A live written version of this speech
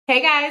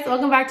Hey guys,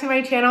 welcome back to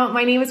my channel.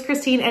 My name is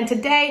Christine and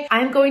today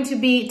I'm going to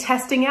be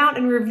testing out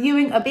and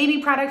reviewing a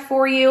baby product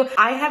for you.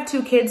 I have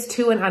 2 kids,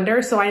 2 and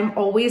under, so I'm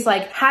always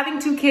like having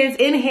 2 kids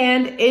in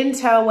hand, in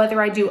tow,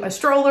 whether I do a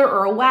stroller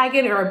or a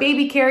wagon or a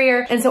baby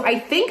carrier. And so I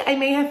think I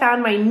may have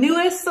found my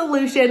newest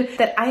solution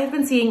that I have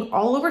been seeing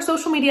all over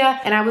social media.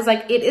 And I was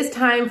like, it is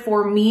time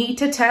for me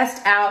to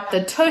test out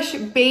the Tush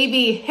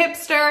Baby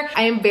Hipster.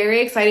 I am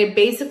very excited.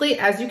 Basically,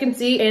 as you can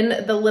see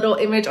in the little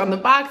image on the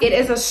box, it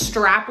is a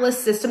strapless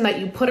system that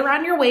you put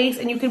around your waist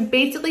and you can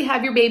basically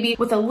have your baby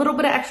with a little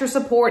bit of extra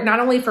support, not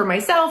only for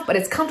myself, but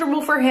it's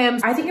comfortable for him.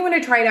 I think I'm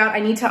gonna try it out.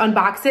 I need to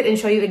unbox it and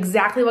show you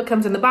exactly what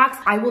comes in the box.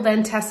 I will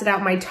then test it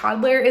out. My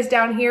toddler is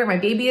down here. My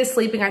baby is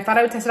sleeping. I thought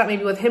I would test it out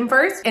maybe with him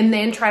first and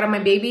then try it on my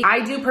baby.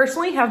 I do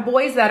personally have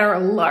boys that are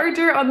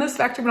larger on the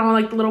spectrum and on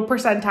like the little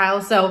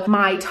percentile. So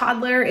my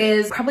toddler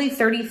is probably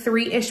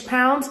 33-ish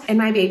pounds and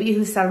my baby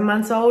who's 7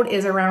 months old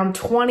is around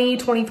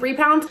 23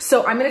 pounds.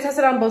 So I'm gonna test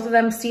it on both of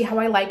them, see how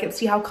I like it,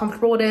 see how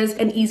comfortable it is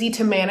and easy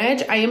to manage.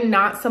 I am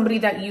not somebody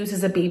that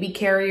uses a baby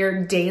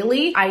carrier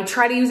daily. I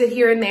try to use it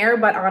here and there,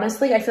 but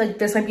honestly, I feel like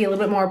this might be a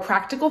little bit more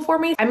practical for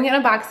me. I'm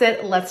gonna unbox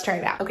it. Let's try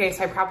it out. Okay,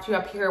 so I propped you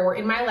up here. We're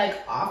in my like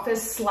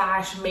office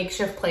slash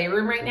makeshift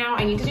playroom right now.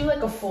 I need to do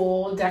like a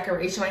full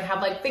decoration. I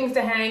have like things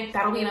to hang.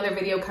 That'll be another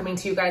video coming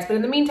to you guys. But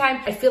in the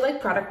meantime, I feel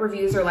like product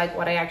reviews are like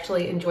what I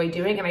actually enjoy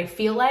doing. And I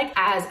feel like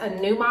as a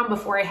new mom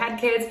before I had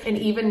kids, and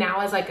even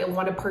now as like I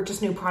want to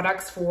purchase new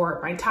products for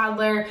my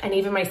toddler and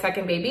even my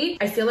second baby,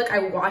 I feel like I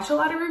watch a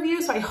lot of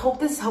reviews. So I hope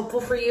this is helpful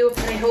for you.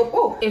 And I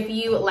hope, if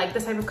you like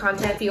this type of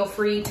content, feel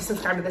free to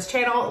subscribe to this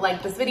channel,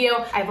 like this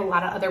video. I have a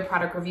lot of other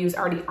product reviews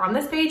already on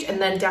this page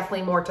and then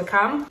definitely more to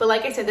come. But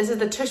like I said, this is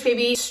the Tush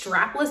Baby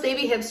Strapless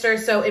Baby Hipster.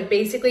 So it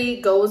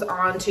basically goes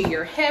onto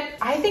your hip.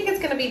 I think it's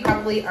gonna be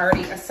probably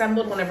already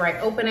assembled whenever I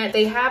open it.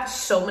 They have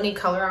so many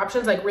color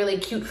options, like really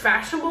cute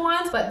fashionable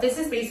ones, but this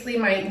is basically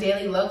my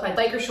daily look, like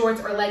biker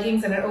shorts or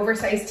leggings and an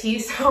oversized tee.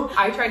 So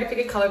I tried to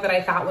pick a color that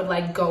I thought would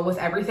like go with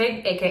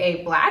everything,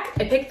 AKA black.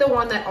 I picked the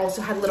one that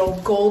also had little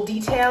gold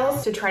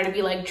details to try to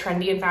be like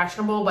trendy and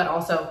fashionable, but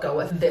also go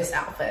with this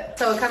outfit.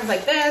 So it comes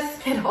like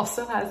this. It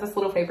also has this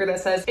little paper that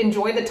says,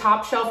 enjoy the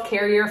top shelf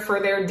carrier for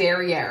their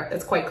derriere.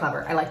 That's quite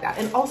clever. I like that.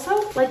 And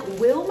also, like,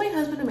 will my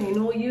husband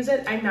Emmanuel use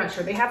it? I'm not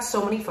sure. They have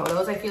so many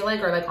photos, I feel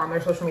like, or like on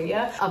their social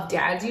media of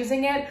dads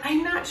using it.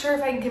 I'm not sure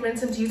if I can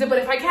convince him to use it, but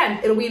if I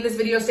can, it'll be in this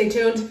video. Stay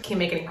tuned. Can't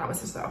make any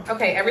promises though.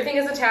 Okay, everything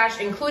is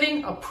attached,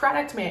 including a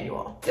product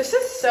manual. This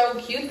is so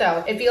cute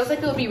though. It feels like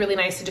it would be really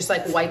nice to just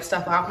like wipe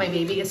stuff off. My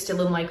baby is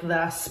still in like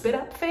the spit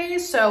up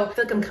phase, so I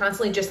feel like I'm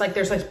constantly just like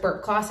there's like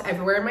burp cloths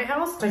everywhere in my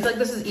house, so I feel like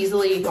this is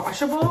easily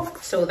washable.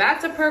 So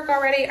that's a perk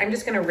already. I'm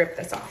just gonna rip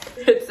this off.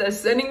 It says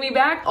sending me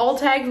back, all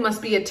tags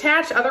must be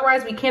attached,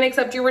 otherwise we can't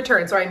accept your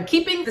return. So I'm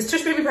keeping this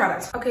Tush Baby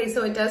product. Okay,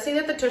 so it does say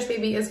that the Tush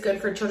Baby is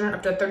good for children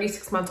up to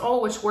 36 months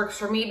old, which works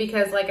for me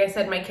because like I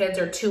said, my kids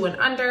are 2 and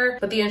under,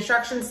 but the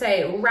instructions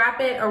say wrap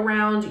it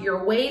around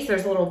your waist.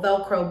 There's a little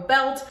Velcro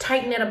belt,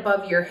 tighten it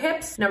above your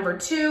hips. Number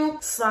 2,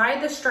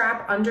 slide the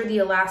strap under the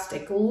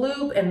elastic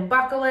loop and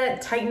buckle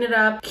it, tighten it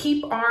up,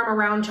 keep arm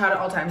around child at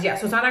all times. Yeah,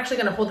 so it's not actually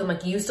gonna hold them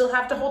like you still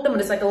have to hold them,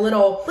 but it's like a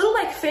little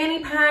like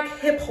fanny pack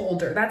hip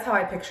holder. That's how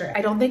I picture it.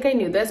 I don't think I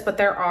knew this, but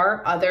there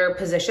are other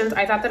positions.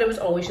 I thought that it was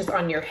always just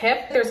on your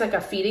hip. There's like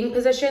a feeding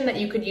position that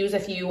you could use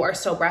if you are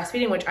still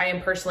breastfeeding, which I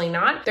am personally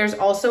not. There's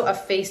also a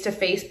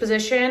face-to-face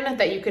position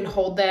that you can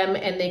hold them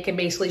and they can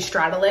basically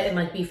straddle it and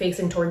like be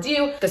facing towards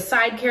you. The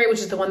side carry, which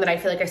is the one that I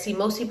feel like I see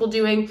most people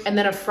doing, and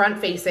then a front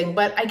facing.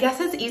 But I guess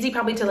it's easy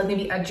probably to like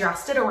maybe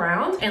adjust it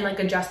around and like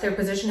adjust their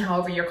position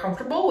however you're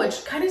comfortable,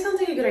 which kind of sounds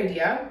like a good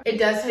idea. It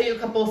does tell you a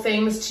couple of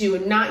things to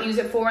not use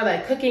it for,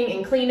 like cooking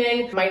and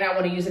cleaning. Might not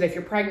want to use it if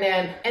you're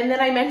pregnant. And then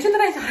I mentioned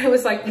that I thought it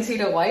was like easy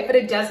to wipe, but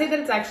it does say that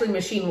it's actually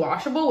machine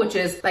washable, which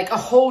is like a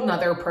whole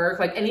nother perk.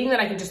 Like anything that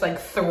I can just like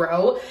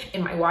throw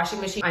in my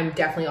washing machine, I'm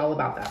definitely all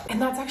about that.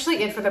 And that's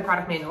actually it for the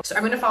product manual. So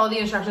I'm gonna follow the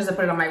instructions and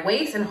put it on my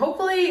waist, and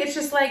hopefully it's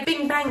just like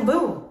bing, bang,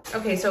 boom.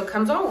 Okay, so it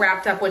comes all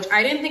wrapped up, which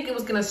I didn't think it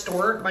was gonna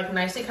store like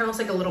nicely. Kind of looks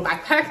like a little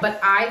backpack, but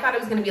I thought it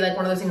was gonna be like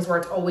one of those things where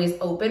it's always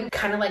open,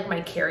 kind of like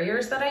my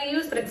carriers that I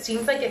use, but it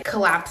seems like it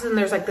collapses and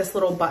there's like this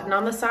little button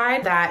on the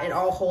side that it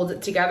all holds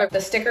it together.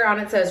 The sticker on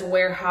it says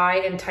wear high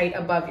and tight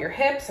above your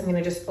hips. I'm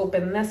gonna just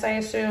open this, I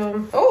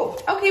assume. Oh,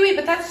 okay, wait,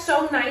 but that's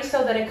so nice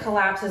though that it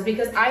collapses,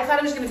 because I thought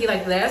it was gonna be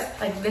like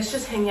this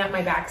just hanging out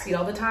my backseat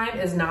all the time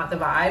is not the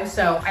vibe.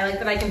 So I like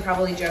that I can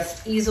probably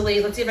just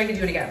easily, let's see if I can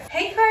do it again.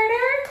 Hey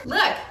Carter,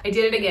 look, I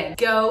did it again.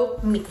 Go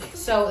me.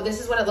 So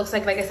this is what it looks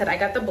like. Like I said, I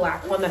got the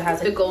black one that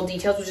has the gold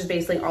details, which is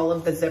basically all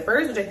of the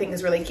zippers, which I think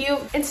is really cute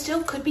and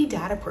still could be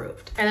dad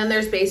approved. And then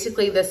there's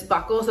basically this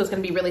buckle, so it's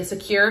gonna be really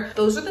secure.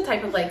 Those are the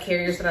type of like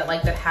carriers that I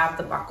like that have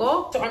the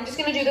buckle. So I'm just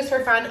gonna do this for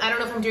fun. I don't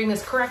know if I'm doing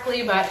this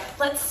correctly, but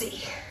let's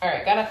see. All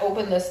right, gotta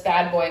open this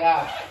bad boy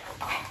up.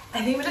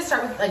 I think I'm gonna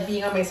start with like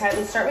being on my side.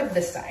 Let's start with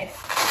this side.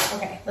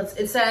 Okay,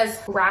 it says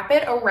wrap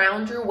it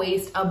around your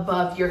waist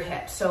above your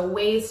hips. So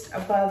waist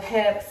above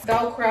hips,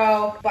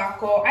 Velcro,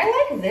 buckle.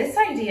 I like this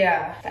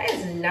idea. That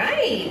is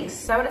nice.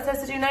 Is that what it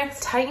says to do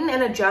next? Tighten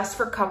and adjust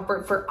for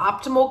comfort. For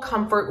optimal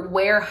comfort,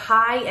 wear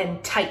high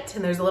and tight.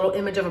 And there's a little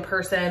image of a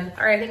person.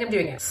 All right, I think I'm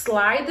doing it.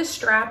 Slide the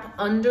strap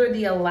under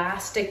the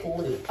elastic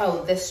loop.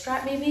 Oh, this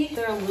strap maybe? Is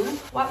there a loop?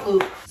 What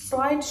loop?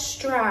 Slide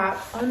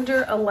strap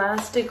under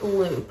elastic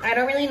loop. I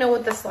don't really know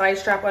what the slide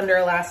strap under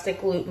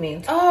elastic loop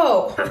means.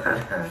 Oh,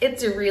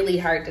 it's really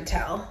hard to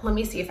tell. Let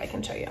me see if I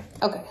can show you.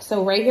 Okay,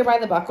 so right here by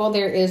the buckle,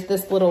 there is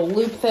this little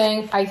loop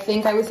thing. I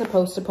think I was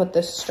supposed to put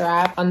this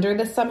strap under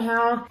this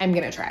somehow. I'm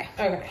gonna try.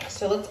 Okay,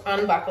 so let's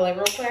unbuckle it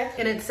real quick.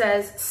 And it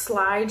says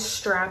slide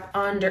strap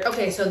under.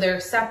 Okay, so they're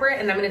separate,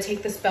 and I'm gonna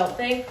take this belt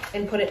thing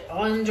and put it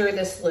under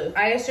this loop.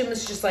 I assume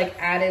this is just like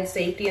added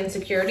safety and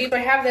security. So I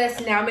have this,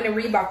 now I'm gonna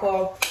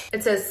rebuckle.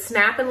 It says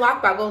snap and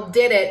lock buckle.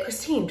 Did it.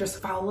 Christine, just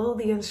follow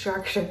the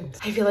instructions.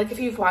 I feel like if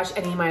you've watched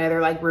any of my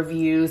other like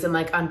reviews and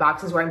like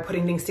unboxings where I'm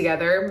putting things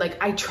together,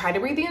 like I try to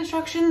read the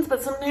instructions,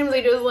 but sometimes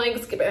I just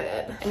like skip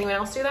ahead. Anyone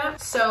else do that?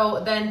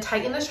 So then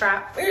tighten the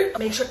strap.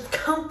 Make sure it's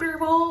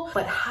comfortable,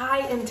 but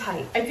high and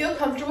tight. I feel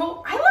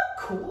comfortable. I look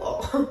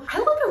cool. I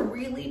look a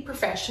really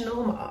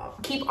professional mom.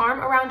 Keep arm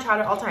around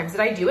child at all times.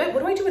 Did I do it? What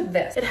do I do with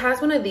this? It has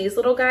one of these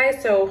little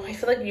guys. So I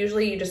feel like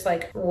usually you just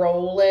like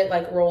roll it,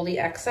 like roll the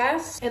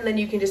excess, and then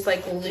you can just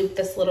like loop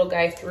this little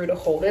guy through to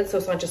hold it so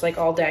it's not just like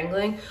all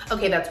dangling.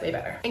 Okay, that's way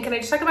better. And can I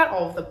just talk about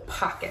all of the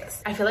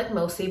pockets? I feel like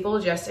most people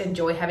just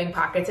enjoy having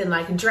pockets in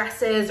like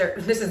dresses, or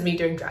this is me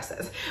doing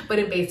dresses, but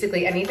in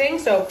basically anything.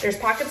 So there's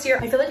pockets here.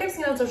 I feel like I've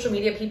seen on social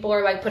media people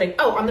are like putting,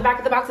 oh, on the back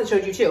of the box it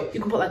showed you too.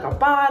 You can put like a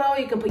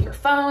bottle, you can put your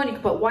phone, you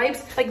can put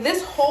wipes. Like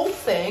this whole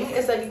thing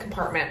is like a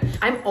compartment.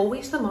 I'm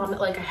always the mom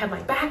that like I have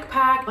my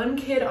backpack, one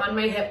kid on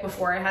my hip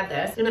before I had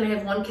this, and then I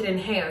have one kid in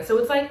hand. So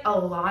it's like a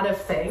lot of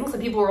things.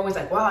 And people were always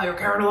like, wow, you're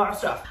carrying a lot of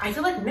stuff. I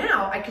feel like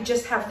now I could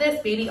just have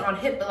this baby on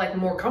hip, but like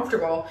more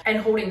comfortable, and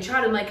holding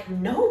child and like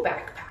no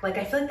backpack. Like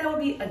I feel like that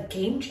would be a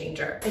game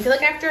changer. I feel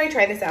like after I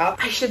try this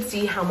out, I should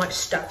see how much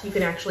stuff you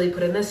can actually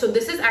put in this. So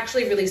this is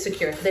actually really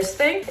secure. This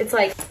thing, it's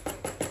like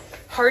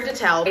hard to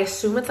tell. I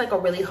assume it's like a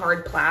really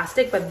hard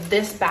plastic, but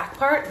this back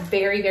part,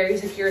 very, very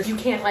secure. You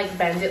can't like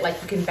bend it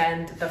like you can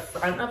bend the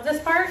front of this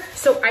part.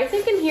 So I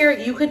think in here,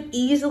 you could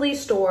easily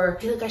store,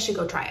 I feel like I should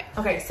go try it.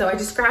 Okay, so I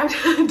just grabbed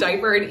a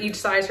diaper in each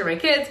size for my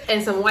kids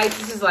and some wipes.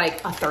 This is like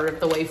a third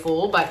of the way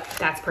full, but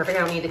that's perfect.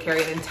 I don't need to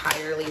carry an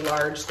entirely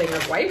large thing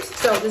of wipes.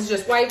 So this is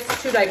just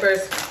wipes, 2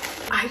 diapers.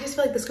 I just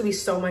feel like this could be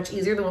so much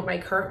easier than what my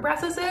current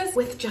process is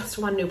with just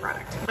one new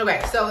product.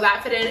 Okay, so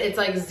that fit in. It's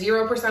like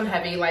 0%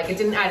 heavy. Like it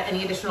didn't add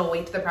any additional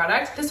weight to the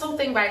product. This whole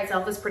thing by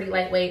itself is pretty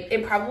lightweight.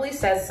 It probably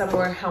says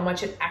somewhere how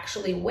much it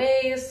actually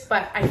weighs,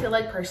 but I feel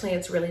like personally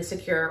it's really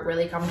secure,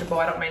 really comfortable.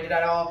 I don't mind it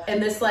at all.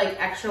 And this like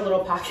extra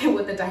little pocket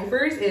with the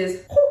diapers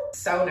is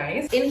so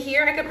nice. In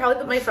here, I could probably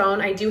put my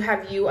phone. I do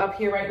have you up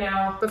here right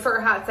now, but for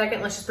a hot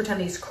second, let's just pretend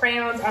these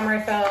crayons are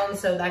my phone,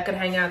 so that could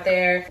hang out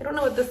there. I don't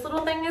know what this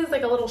little thing is,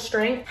 like a little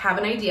string. Have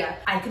an idea.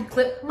 I could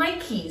clip my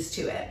keys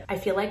to it. I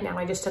feel like now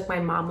I just took my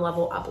mom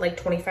level up like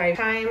 25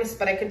 times,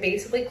 but I could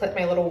basically clip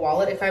my little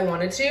wallet if I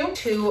wanted to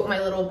my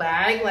little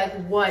bag. Like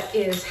what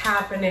is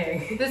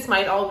happening? This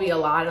might all be a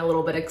lot and a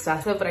little bit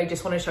excessive, but I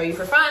just want to show you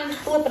for fun.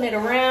 Flipping it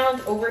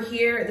around over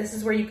here. This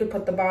is where you could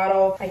put the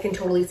bottle. I can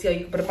totally see how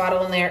you could put a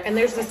bottle in there. And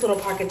there's this little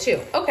pocket too.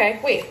 Okay,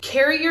 wait.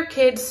 Carry your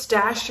kids,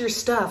 stash your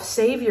stuff,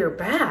 save your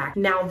back.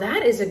 Now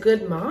that is a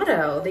good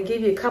motto. They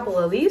gave you a couple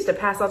of these to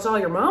pass out to all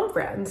your mom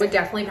friends. Would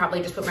definitely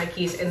probably just put my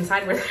keys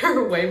inside where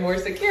they're way more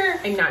secure.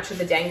 I'm not sure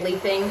the dangly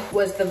thing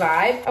was the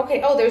vibe.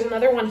 Okay, oh, there's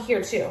another one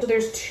here too. So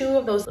there's 2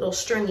 of those little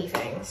stringy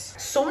things.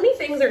 So many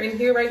things are in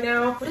here right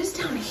now. What is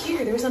down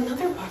here? There's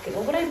another pocket.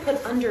 What would I put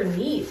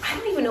underneath? I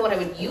don't even know what I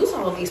would use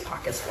all of these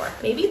pockets for.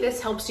 Maybe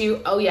this helps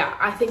you. Oh yeah,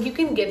 I think you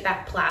can get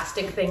that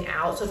plastic thing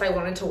out. So if I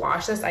wanted to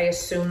wash this, I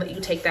assume that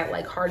you take that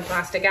like hard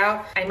plastic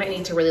out. I might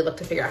need to really look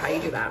to figure out how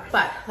you do that.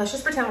 But let's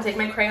just pretend I'll take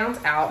my crayons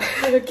out,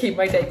 keep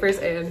my diapers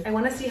in. I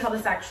want to see how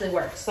this actually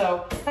works.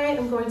 So I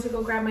am going to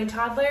go grab my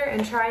toddler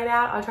and try it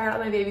out. I'll try it out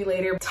with my baby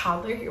later.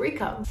 Toddler, here we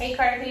come. Hey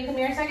Carter, can you come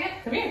here a second?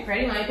 Come here.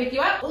 Ready? Want me to pick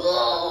you up?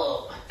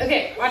 Ooh.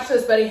 Okay, watch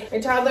this, buddy. My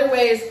toddler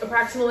weighs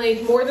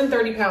approximately more than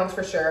 30 pounds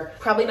for sure.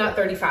 Probably not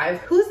 35.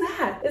 Who's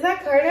that? Is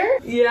that Carter?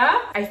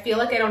 Yeah? I feel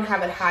like I don't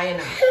have it high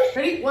enough.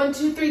 Ready? 1,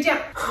 2, 3,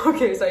 down.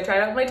 Okay, so I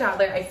tried out with my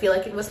toddler. I feel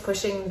like it was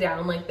pushing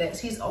down like this.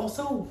 He's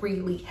also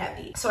really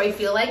heavy. So I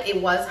feel like it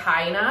was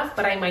high enough,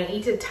 but I might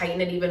need to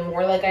tighten it even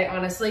more. Like I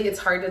honestly, it's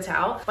hard to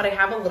tell, but I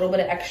have a little bit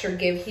of extra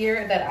give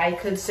here that I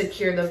could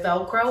secure the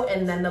Velcro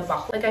and then the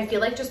buckle. Like I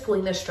feel like just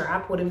pulling the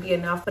strap wouldn't be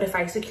enough, but if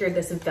I secured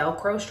this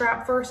Velcro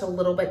strap first, a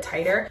little bit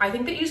tighter, I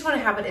think that you just want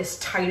to have it as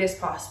tight as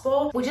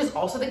possible, which is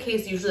also the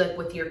case usually like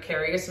with your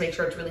carriers to make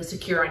sure it's really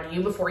secure on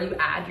you before you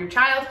add your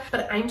child.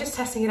 But I'm just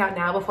testing it out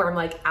now before I'm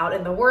like out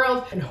in the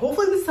world, and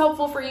hopefully this is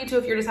helpful for you too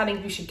if you're deciding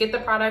if you should get the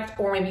product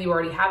or maybe you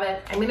already have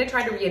it. I'm gonna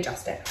try to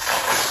readjust it.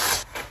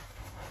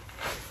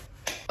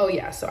 Oh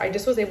yeah, so I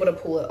just was able to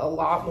pull it a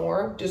lot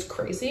more, just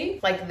crazy,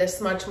 like this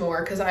much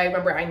more, because I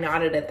remember I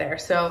knotted it there.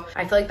 So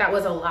I feel like that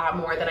was a lot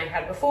more than I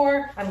had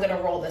before. I'm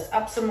gonna roll this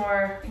up some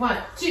more. 1,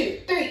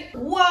 2, 3.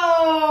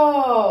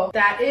 Whoa,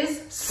 that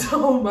is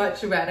so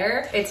much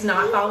better. It's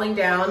not falling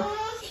down.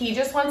 He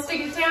just wants to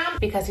get down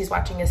because he's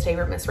watching his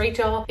favorite Miss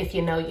Rachel. If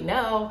you know, you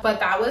know. But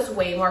that was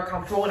way more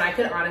comfortable, and I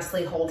could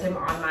honestly hold him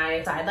on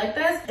my side like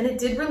this. And it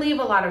did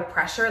relieve a lot of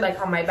pressure like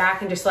on my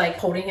back, and just like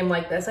holding him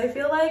like this, I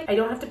feel like. I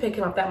don't have to pick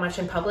him up that much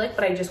in public,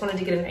 but I just wanted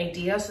to get an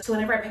idea. So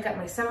whenever I pick up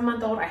my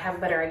 7-month-old, I have a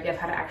better idea of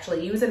how to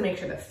actually use it, make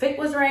sure the fit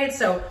was right.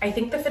 So I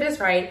think the fit is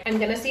right. I'm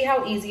gonna see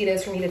how easy it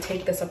is for me to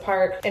take this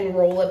apart and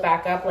roll it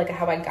back up like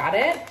how I got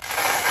it.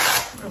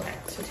 Okay,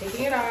 so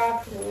taking it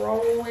off,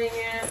 rolling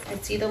it. I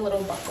see the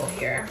little buckle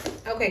here.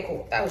 Okay,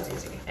 cool, that was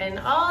easy. And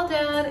all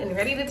done and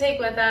ready to take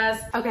with us.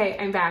 Okay,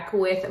 I'm back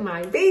with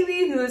my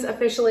baby, who's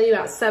officially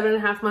about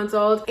 7.5 months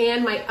old,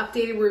 and my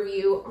updated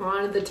review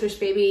on the Tush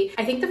baby.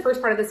 I think the first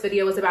part of this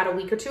video was about a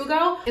week or 2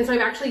 ago, and so I've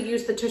actually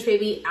used the Tush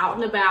baby out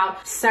and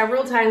about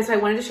several times, so I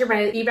wanted to share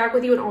my feedback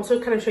with you and also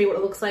kind of show you what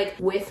it looks like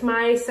with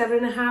my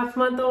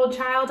 7.5-month-old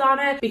child on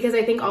it, because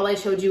I think all I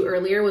showed you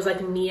earlier was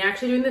like me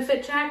actually doing the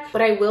fit check.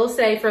 But I will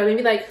say, for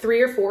maybe like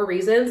 3 or 4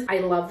 reasons, I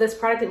love this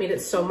product. It made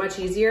it so much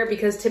easier,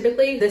 because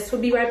typically this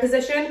would be my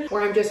position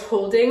where I'm just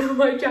holding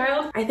my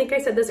child. I think I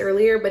said this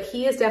earlier, but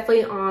he is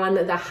definitely on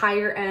the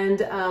higher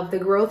end of the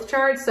growth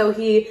chart. So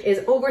he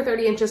is over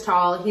 30 inches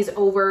tall. He's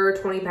over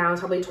 20 pounds,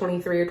 probably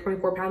 23 or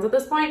 24 pounds at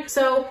this point.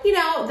 So, you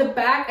know, the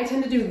back, I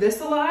tend to do this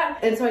a lot.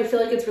 And so I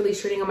feel like it's really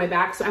straining on my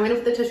back. So I'm gonna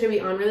put the Tush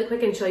baby on really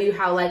quick and show you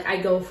how like I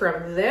go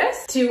from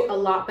this to a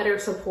lot better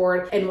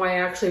support, and why I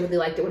actually really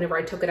liked it whenever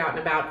I took it out and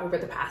about over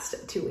the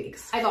past 2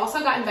 weeks. I've also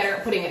gotten better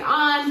at putting it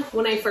on.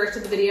 When I first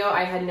did the video,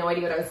 I had no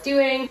idea what I was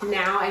doing.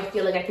 Now I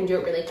feel like I can do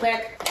it really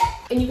quick.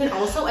 And you can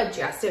also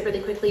adjust it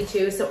really quickly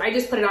too. So I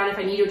just put it on. If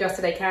I need to adjust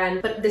it, I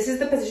can. But this is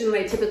the position that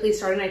I typically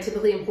start in. I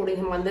typically am holding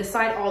him on this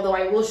side, although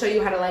I will show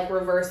you how to like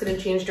reverse it and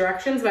change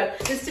directions. But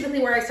this is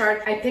typically where I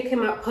start. I pick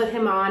him up, put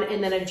him on,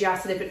 and then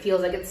adjust it if it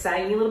feels like it's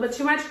sagging a little bit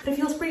too much. But it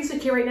feels pretty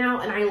secure right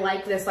now, and I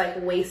like this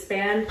like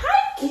waistband.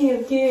 Hi,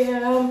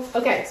 Kim.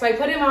 Okay, so I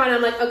put him on.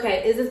 I'm like,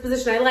 okay, is this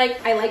position I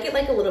like? I like it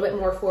like a little bit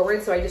more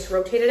forward, so I just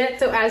rotated it.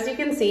 So as you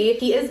can see,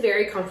 he is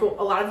very comfortable.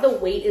 A lot of the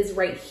weight is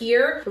right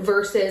here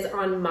versus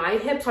on my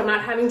hip, so I'm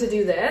not having to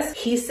do this.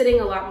 He's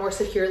sitting a lot more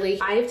securely.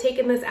 I have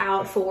taken this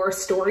out for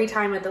story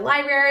time at the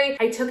library.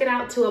 I took it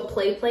out to a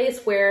play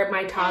place where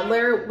my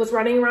toddler was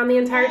running around the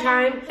entire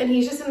time, and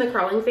he's just in the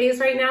crawling phase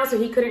right now, so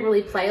he couldn't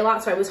really play a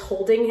lot, so I was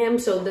holding him,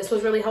 so this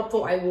was really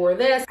helpful. I wore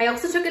this. I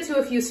also took it to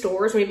a few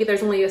stores. Maybe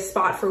there's only a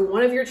spot for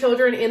one of your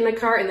children in the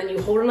car, and then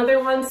you hold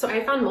another one, so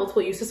I found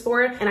multiple uses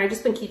for it, and I've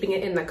just been keeping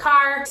it in the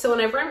car. So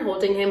whenever I'm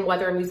holding him,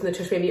 whether I'm using the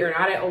Tush baby or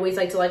not, I always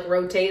like to like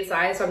rotate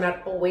sides, so I'm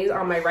not always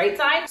on my right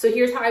side. So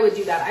here's how I would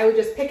do that. I would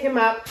just pick him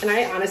up, and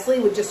I honestly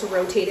would just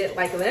rotate it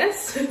like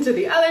this to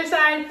the other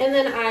side, and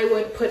then I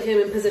would put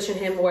him and position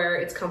him where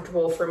it's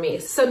comfortable for me.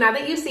 So now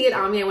that you see it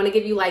on me, I want to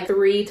give you like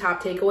 3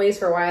 top takeaways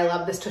for why I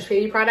love this Tush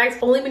baby product.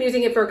 Only been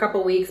using it for a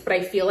couple weeks, but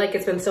I feel like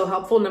it's been so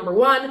helpful. Number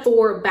 1,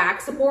 for back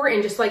support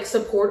and just like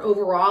support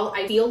overall.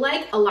 I feel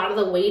like a lot of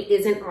the weight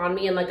isn't on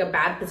me in like a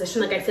bad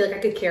position. Like I feel like I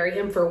could carry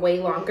him for way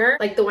longer.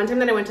 Like the one time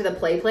that I went to the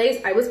play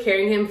place, I was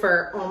carrying him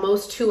for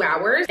almost 2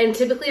 hours, and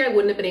typically I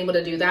wouldn't have been able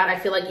to do that. I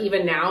feel like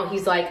even now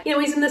he's like, you know,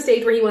 he's in the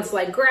stage where he wants to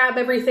like grab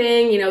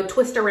everything, you know,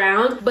 twist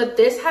around, but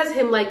this has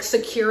him like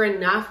secure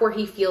enough where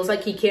he feels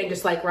like he can't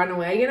just like run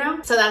away, you know?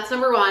 So that's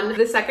number 1.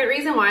 The second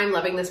reason why I'm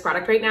loving this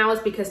product right now is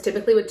because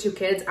typically with 2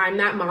 kids, I'm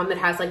that mom that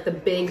has like the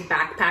big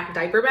backpack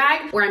diaper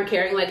bag where I'm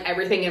carrying like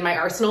everything in my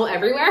arsenal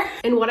everywhere.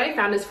 And what I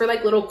found is for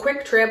like little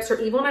quick trips, or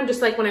even when I'm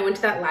just like when I went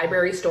to that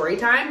library story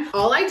time,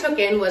 all I took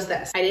in was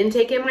this. I didn't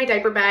take in my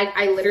diaper bag.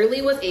 I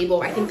literally was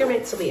able, I think there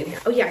might still be in here.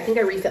 Oh yeah, I think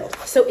I refilled.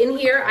 So in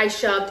here, I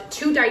shoved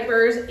 2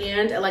 diapers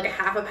and like a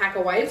half a pack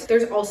of wipes.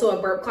 There's also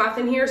a burp cloth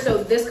in here.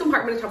 So this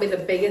compartment is probably the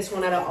biggest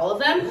one out of all of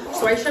them.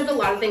 So I shoved a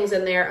lot of things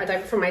in there, a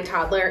diaper for my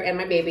toddler and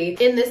my baby.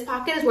 In this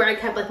pocket is where I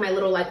kept like my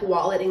little like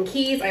wallet and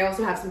keys. I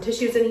also have some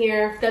tissues in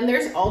here. Then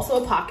there's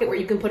also a pocket where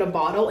you can put a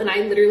bottle, and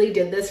I literally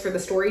did this for the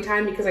story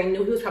time because I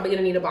knew he was probably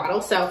gonna need a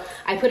bottle. So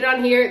I put it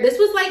on here. This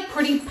was like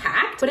pretty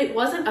packed, but it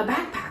wasn't a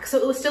backpack. So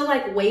it was still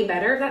like way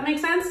better, if that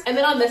makes sense. And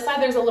then on this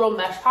side, there's a little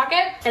mesh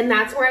pocket, and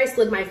that's where I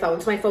slid my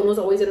phone. So my phone was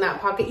always in that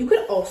pocket. You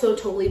could also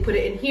totally put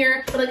it in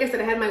here, but like I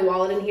said, I had my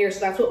wallet in here, so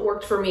that's what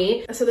worked for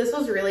me. So this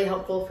was really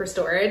helpful for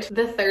storage.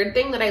 The third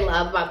thing that I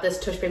love about this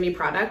Tush baby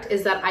product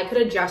is that I could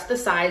adjust the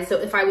sides. So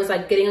if I was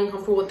like getting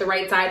uncomfortable with the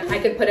right side, I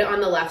could put it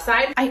on the left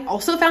side. I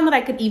also found that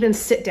I could even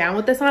sit down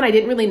with this on. I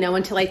didn't really know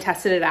until I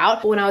tested it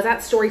out. But when I was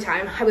at story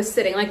time, I was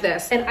sitting like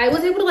this, and I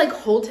was able to like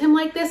hold him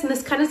like this. And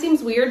this kind of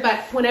seems weird, but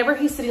whenever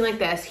he's sitting like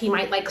this, he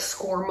might like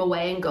squirm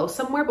away and go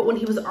somewhere. But when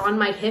he was on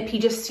my hip, he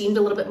just seemed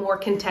a little bit more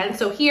content.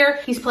 So here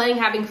he's playing,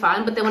 having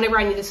fun. But then whenever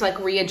I needed to like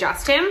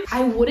readjust him,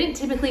 I wouldn't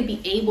typically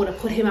be able to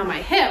put him on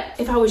my hip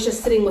if I was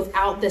just sitting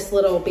without this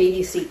little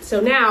baby seat.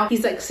 So now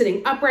he's like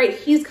sitting upright,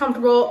 he's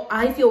comfortable,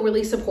 I feel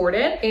really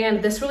supported,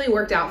 and this really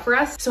worked out for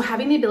us. So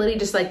having the ability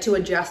just like to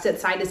adjust it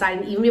side to side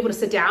and even be able to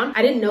sit down,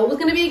 I didn't know it was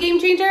gonna be a game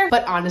changer,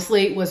 but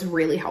honestly was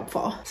really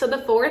helpful. So the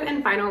fourth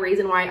and final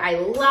reason why I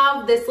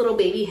love this little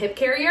baby hip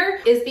carrier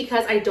is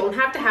because I don't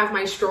have to have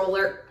my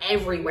stroller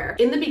everywhere.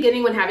 In the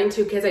beginning when having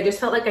two kids, I just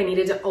felt like I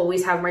needed to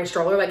always have my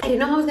stroller. Like I didn't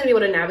know how I was gonna be able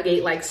to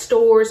navigate like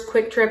stores,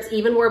 quick trips,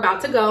 even we're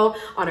about to go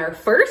on our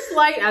first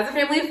flight as a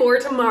family of 4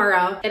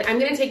 tomorrow. And I'm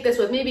gonna take this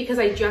with me because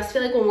I just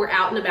feel like when we're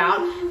out and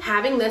about,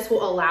 having this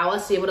will allow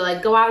us to be able to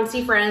like go out and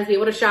see friends, be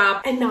able to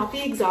shop, and not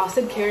be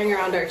exhausted carrying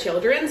around our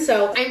children.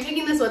 So I'm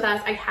taking this with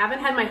us. I haven't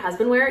had my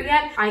husband wear it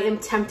yet. I am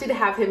tempted to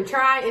have him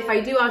try. If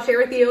I do, I'll share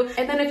with you.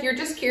 And then if you're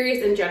just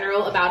curious in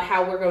general about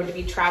how we're going to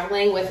be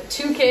traveling with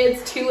 2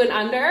 kids, 2 and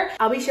under,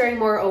 I'll be sharing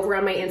more over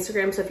on my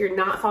Instagram. So if you're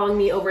not following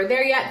me over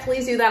there yet,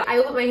 please do that. I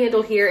will put my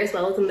handle here as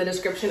well as in the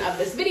description of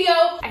this video.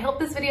 I hope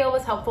this video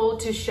was helpful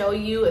to show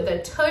you the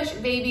Tush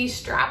baby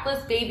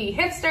strapless baby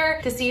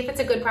hipster to see if it's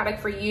a good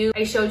product for you.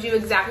 I showed you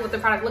exactly what the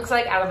product looks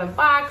like out of the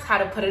box, how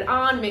to put it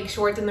on, make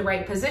sure it's in the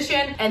right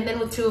position, and then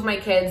with 2 of my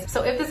kids.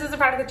 So if this is a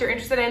product that you're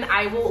interested in,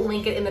 I will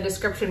link it in the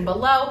description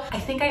below. I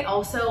think I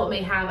also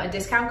may have a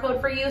discount code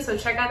for you, so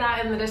check out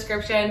that in the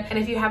description. And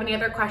if you have any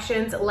other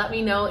questions, let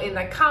me know in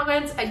the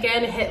comments.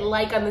 Again, hit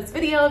like on this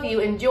video if you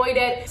enjoyed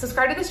it.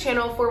 Subscribe to this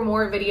channel for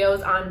more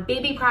videos on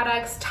baby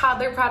products,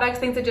 toddler products,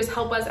 things that just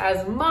help us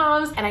as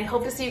moms. And I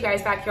hope to see you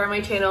guys back here on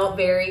my channel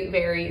very,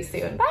 very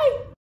soon.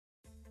 Bye.